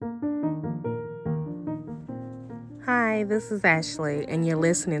Hi, this is Ashley, and you're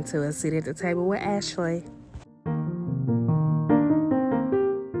listening to A Seat at the Table with Ashley.